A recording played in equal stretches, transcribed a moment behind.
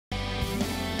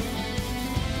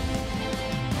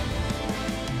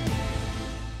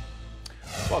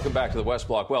Welcome back to the West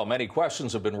Block. Well, many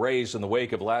questions have been raised in the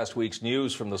wake of last week's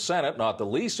news from the Senate, not the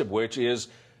least of which is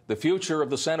the future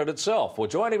of the Senate itself. Well,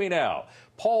 joining me now,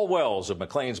 Paul Wells of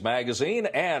Maclean's Magazine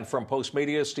and from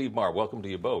Postmedia, Steve Marr. Welcome to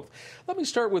you both. Let me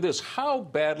start with this. How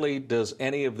badly does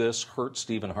any of this hurt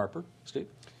Stephen Harper, Steve?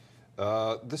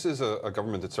 This is a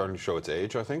government that's starting to show its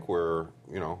age, I think. We're,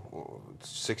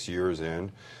 6 years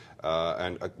in,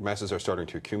 and messes are starting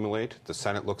to accumulate. The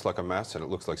Senate looks like a mess, and it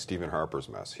looks like Stephen Harper's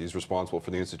mess. He's responsible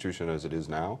for the institution as it is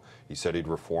now. He said he'd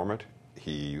reform it.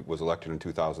 He was elected in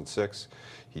 2006.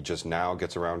 He just now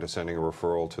gets around to sending a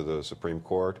referral to the Supreme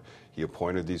Court. He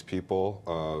appointed these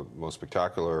people, most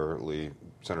spectacularly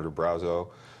Senator Brazo.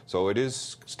 So it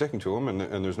is sticking to him,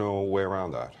 and there's no way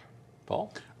around that.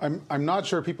 Paul? I'm not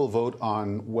sure people vote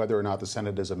on whether or not the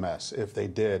Senate is a mess. If they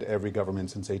did, every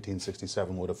government since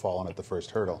 1867 would have fallen at the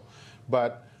first hurdle.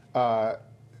 But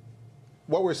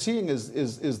what we're seeing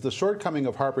is the shortcoming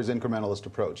of Harper's incrementalist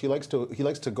approach. He likes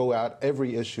to go at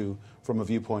every issue from a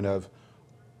viewpoint of,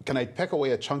 can I peck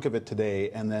away a chunk of it today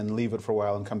and then leave it for a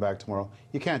while and come back tomorrow?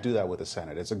 You can't do that with the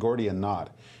Senate. It's a Gordian knot.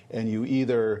 And you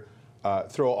either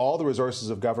throw all the resources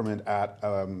of government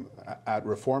at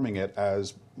reforming it,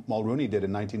 as Mulroney did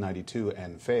in 1992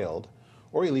 and failed,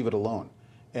 or you leave it alone.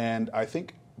 And I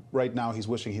think right now he's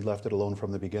wishing he'd left it alone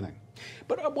from the beginning.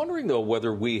 But I'm wondering, though,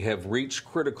 whether we have reached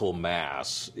critical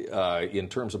mass in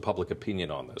terms of public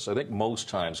opinion on this. I think most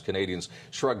times Canadians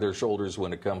shrug their shoulders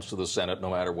when it comes to the Senate,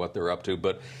 no matter what they're up to.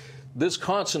 But this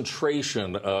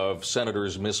concentration of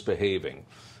senators misbehaving,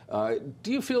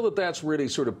 do you feel that that's really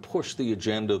sort of pushed the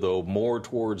agenda, though, more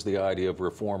towards the idea of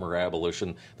reform or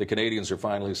abolition? The Canadians are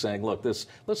finally saying, look, let's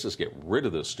just get rid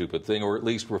of this stupid thing, or at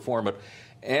least reform it.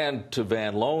 And to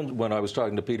Van Loan, when I was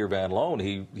talking to Peter Van Loan,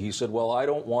 he said, well, I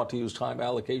don't want to use time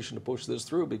allocation to push this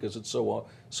through because it's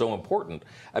so important.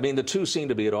 I mean, the two seem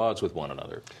to be at odds with one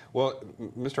another. Well,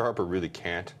 Mr. Harper really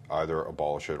can't either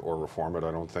abolish it or reform it,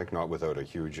 I don't think, not without a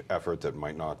huge effort that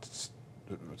might not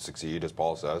succeed, as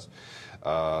Paul says.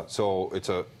 So it's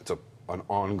an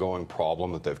ongoing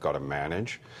problem that they've got to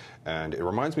manage. And it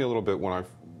reminds me a little bit when I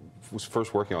was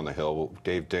first working on the Hill,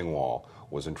 Dave Dingwall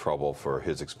was in trouble for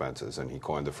his expenses, and he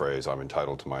coined the phrase, I'm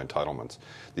entitled to my entitlements.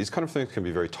 These kind of things can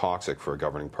be very toxic for a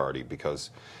governing party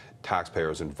because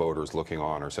taxpayers and voters looking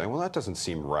on are saying, well, that doesn't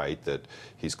seem right that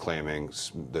he's claiming,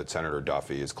 that Senator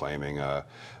Duffy is claiming a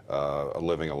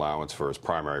living allowance for his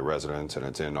primary residence, and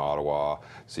it's in Ottawa.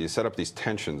 So you set up these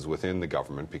tensions within the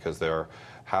government because they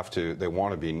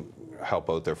want to help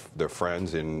out their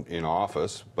friends in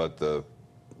office, but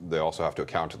they also have to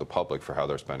account to the public for how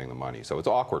they're spending the money. So it's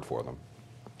awkward for them.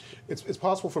 It's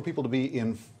possible for people to be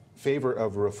in favor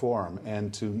of reform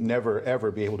and to never,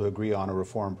 ever be able to agree on a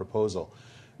reform proposal.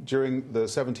 During the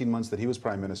 17 months that he was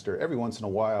Prime Minister, every once in a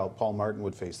while, Paul Martin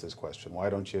would face this question. Why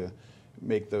don't you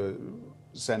make the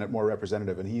Senate more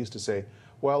representative? And he used to say,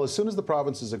 well, as soon as the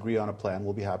provinces agree on a plan,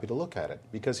 we'll be happy to look at it.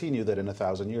 Because he knew that in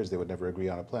 1,000 years, they would never agree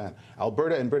on a plan.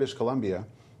 Alberta and British Columbia,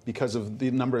 because of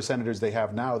the number of senators they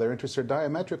have now, their interests are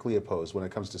diametrically opposed when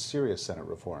it comes to serious Senate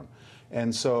reform.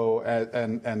 And so,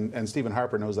 and Stephen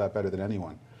Harper knows that better than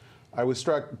anyone. I was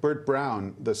struck, Bert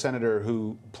Brown, the senator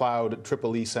who plowed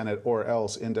Triple E Senate or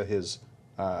else into his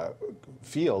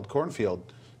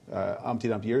cornfield,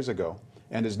 umpty-dump years ago,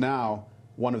 and is now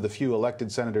one of the few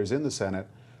elected senators in the Senate,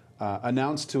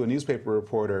 announced to a newspaper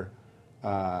reporter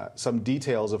some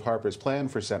details of Harper's plan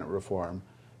for Senate reform,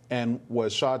 and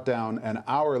was shot down an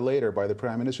hour later by the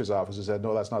Prime Minister's office who said,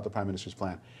 no, that's not the Prime Minister's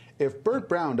plan. If Bert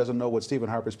Brown doesn't know what Stephen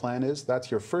Harper's plan is,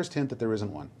 that's your first hint that there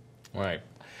isn't one. Right.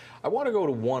 I want to go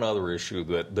to one other issue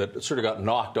that sort of got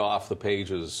knocked off the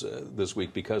pages this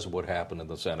week because of what happened in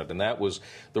the Senate, and that was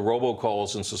the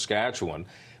robocalls in Saskatchewan.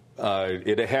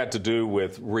 It had to do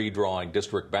with redrawing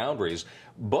district boundaries.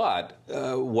 But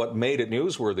what made it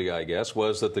newsworthy, I guess,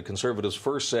 was that the Conservatives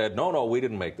first said, no, we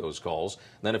didn't make those calls. And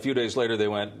then a few days later, they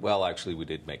went, well, actually, we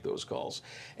did make those calls.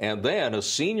 And then a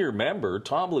senior member,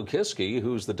 Tom Lukiski,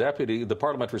 who's the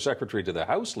parliamentary secretary to the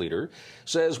House Leader,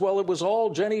 says, well, it was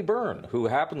all Jenny Byrne, who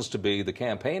happens to be the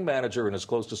campaign manager and as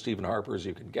close to Stephen Harper as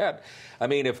you can get. I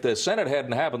mean, if the Senate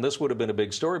hadn't happened, this would have been a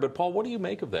big story. But, Paul, what do you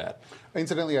make of that?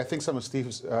 Incidentally, I think some of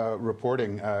Steve's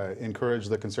reporting encouraged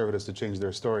the Conservatives to change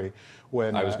their story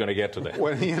when I was going to get to that.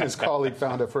 When he and his colleague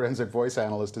found a forensic voice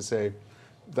analyst to say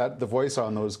that the voice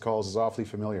on those calls is awfully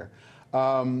familiar.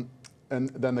 And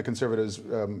then the Conservatives'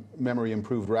 memory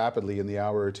improved rapidly in the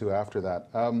hour or two after that.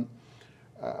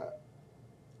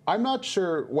 I'm not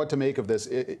sure what to make of this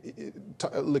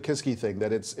Lukiski thing,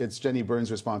 that it's Jenny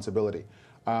Byrne's responsibility.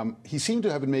 He seemed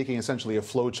to have been making essentially a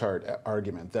flowchart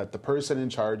argument that the person in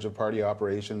charge of party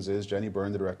operations is Jenny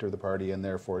Byrne, the director of the party, and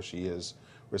therefore she is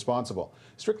responsible.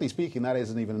 Strictly speaking, that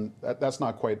isn't even, that's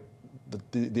not quite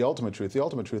the ultimate truth. The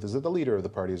ultimate truth is that the leader of the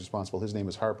party is responsible. His name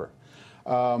is Harper.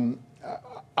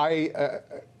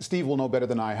 Steve will know better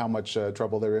than I how much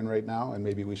trouble they're in right now, and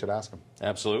maybe we should ask him.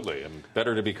 Absolutely. And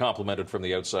better to be complimented from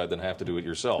the outside than have to do it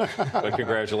yourself. But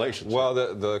congratulations. Well,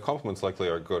 the compliments likely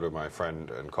are go to my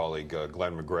friend and colleague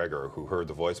Glenn McGregor, who heard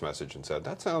the voice message and said,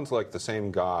 that sounds like the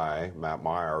same guy, Matt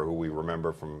Meyer, who we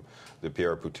remember from the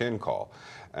Pierre Poutine call.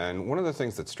 And one of the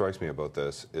things that strikes me about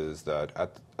this is that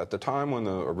at the time when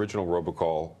the original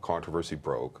robocall controversy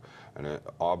broke, and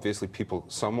obviously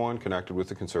someone connected with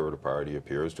the Conservative Party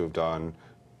appears to have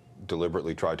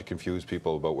deliberately tried to confuse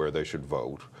people about where they should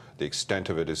vote. The extent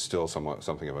of it is still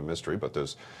something of a mystery, but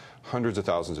there's hundreds of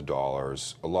thousands of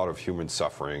dollars, a lot of human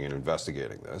suffering in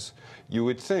investigating this. You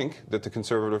would think that the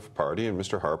Conservative Party and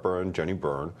Mr. Harper and Jenny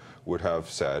Byrne would have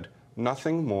said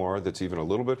nothing more that's even a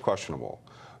little bit questionable.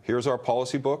 Here's our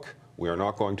policy book. We are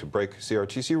not going to break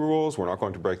CRTC rules. We're not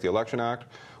going to break the Election Act.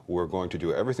 We're going to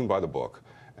do everything by the book.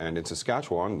 And in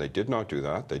Saskatchewan, they did not do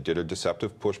that. They did a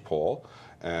deceptive push poll,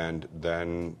 and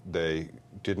then they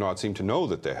did not seem to know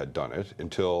that they had done it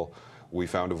until we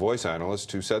found a voice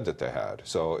analyst who said that they had.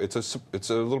 So it's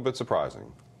a little bit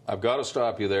surprising. I've got to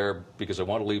stop you there because I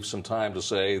want to leave some time to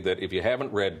say that if you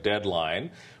haven't read Deadline,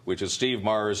 which is Steve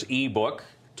Marr's e-book,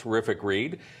 terrific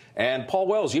read, and Paul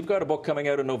Wells, you've got a book coming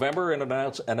out in November and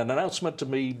an announcement to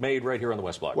be made right here on the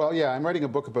West Block. Well, yeah, I'm writing a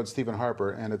book about Stephen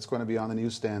Harper, and it's going to be on the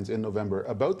newsstands in November.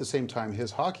 About the same time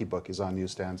his hockey book is on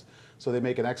newsstands, so they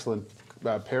make an excellent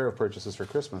pair of purchases for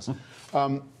Christmas.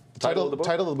 The title of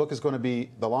the book is going to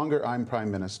be The Longer I'm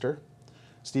Prime Minister,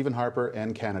 Stephen Harper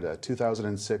and Canada,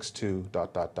 2006 to ...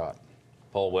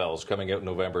 Paul Wells coming out in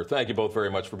November. Thank you both very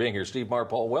much for being here. Steve Marr,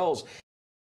 Paul Wells.